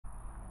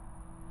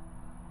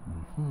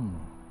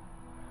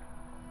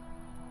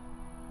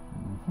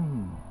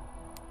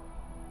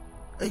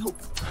Allez, go.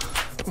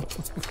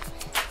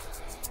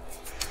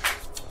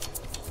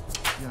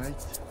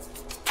 Direct.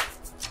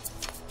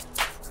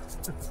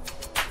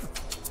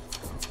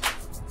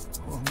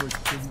 Oh, mode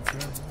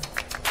kamikaze.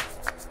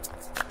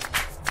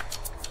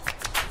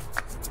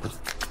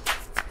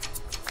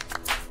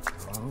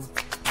 Bravo.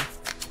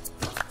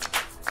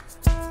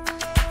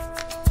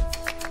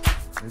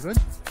 Elle est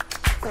bonne?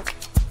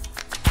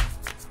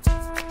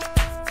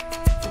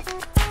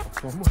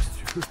 Pour moi, si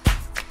tu veux.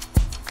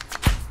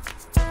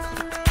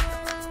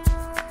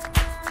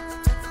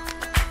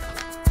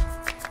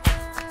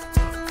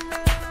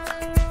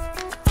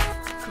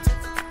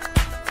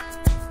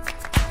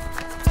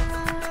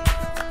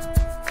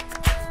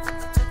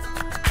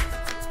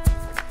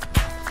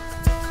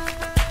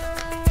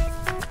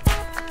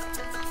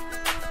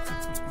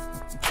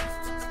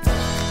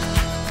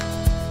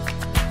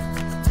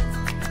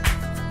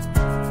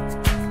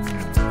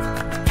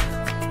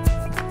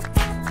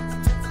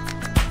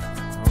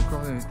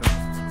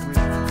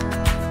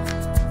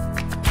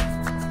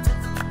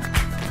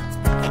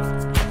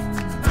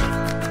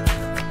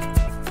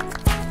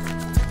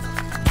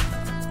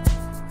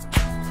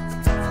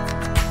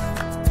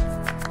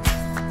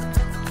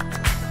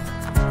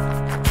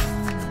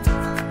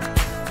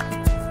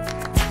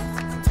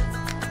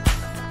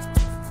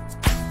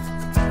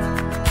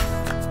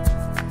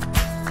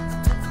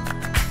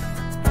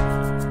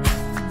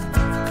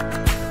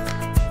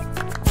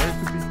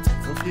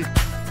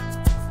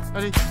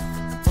 Allez,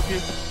 ok.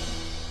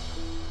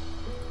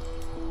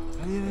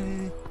 Allez, allez,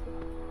 allez.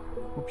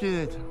 Au pied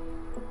net.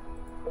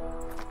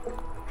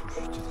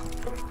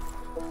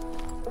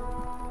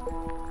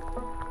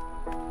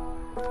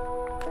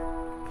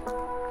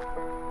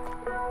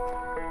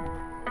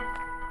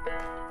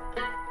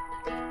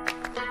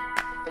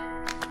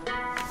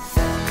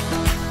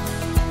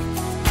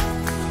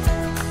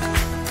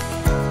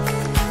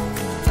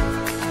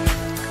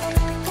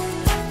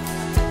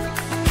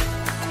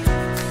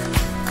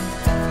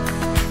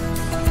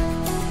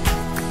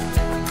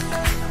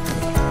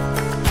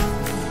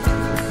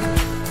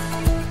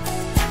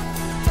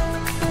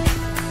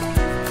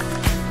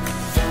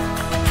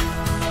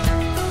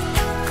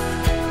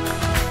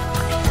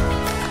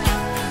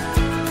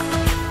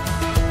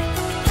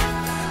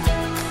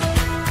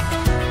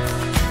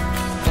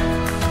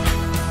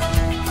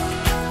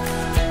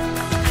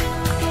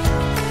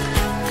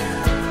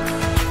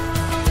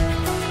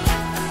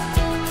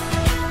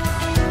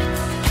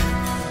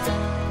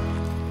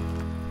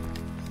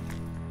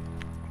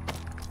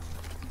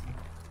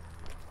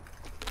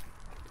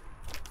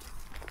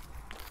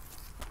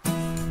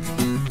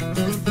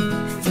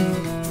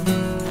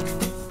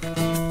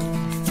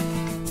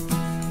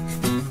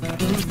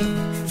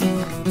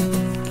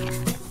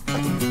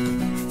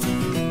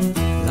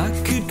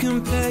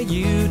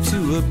 You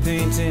to a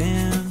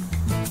painting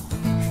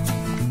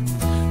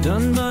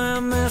done by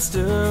a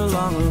master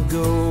long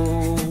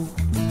ago,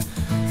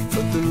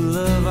 but the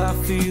love I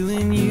feel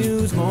in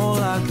you's more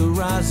like the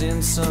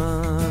rising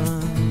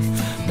sun.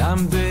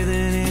 I'm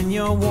bathing in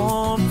your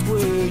warmth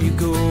where you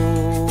go,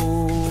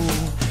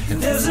 and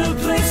there's a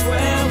place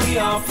where we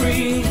are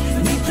free,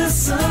 beneath the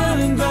sun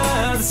and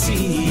by the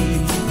sea,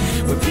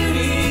 where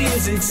beauty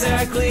is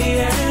exactly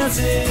as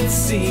it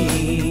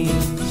seems.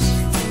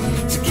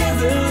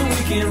 Together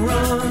we can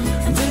run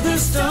under the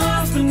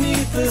stars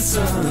beneath the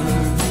sun,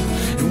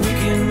 and we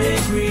can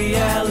make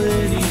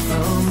reality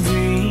from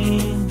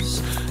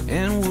dreams,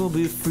 and we'll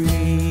be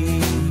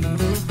free.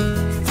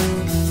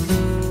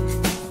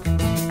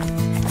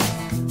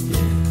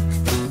 Yeah.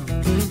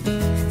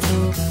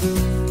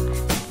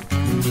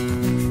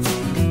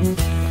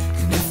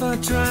 And if I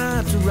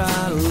tried to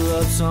write a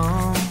love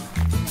song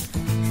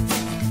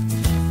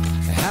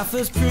half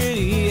as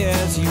pretty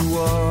as you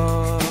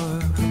are,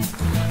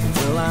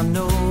 well, I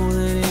know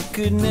that it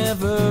could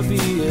never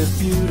be as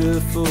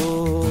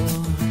beautiful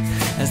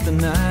as the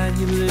night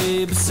you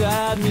lay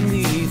beside me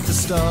beneath the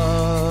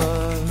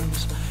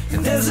stars.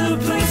 And there's a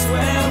place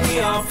where we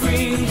are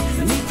free,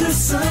 beneath the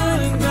sun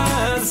and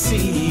by the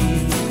sea,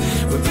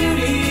 where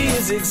beauty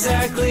is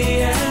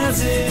exactly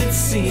as it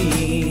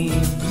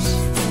seems.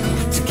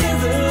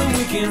 Together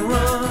we can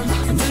run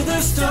under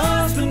the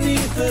stars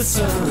beneath the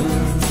sun,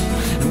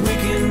 and we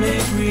can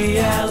make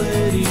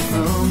reality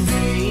from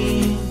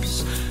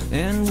dreams,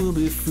 and we'll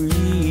be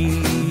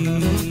free.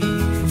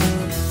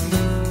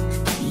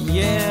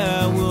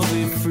 Yeah, we'll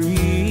be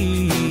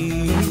free.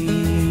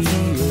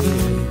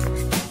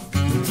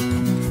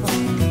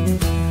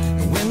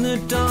 When the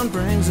dawn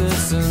brings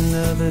us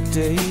another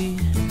day,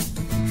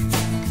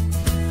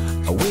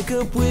 I wake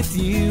up with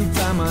you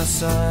by my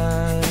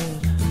side,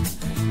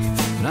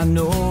 and I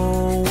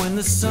know when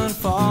the sun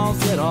falls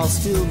that I'll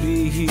still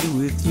be here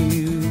with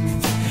you,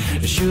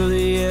 as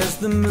surely as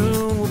the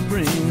moon will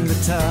bring the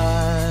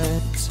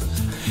tides.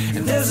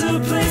 And there's a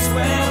place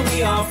where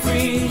we are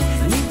free,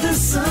 beneath the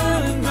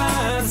sun and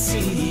by the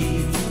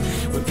sea,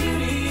 where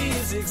beauty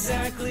is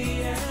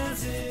exactly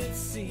as it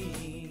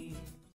seems.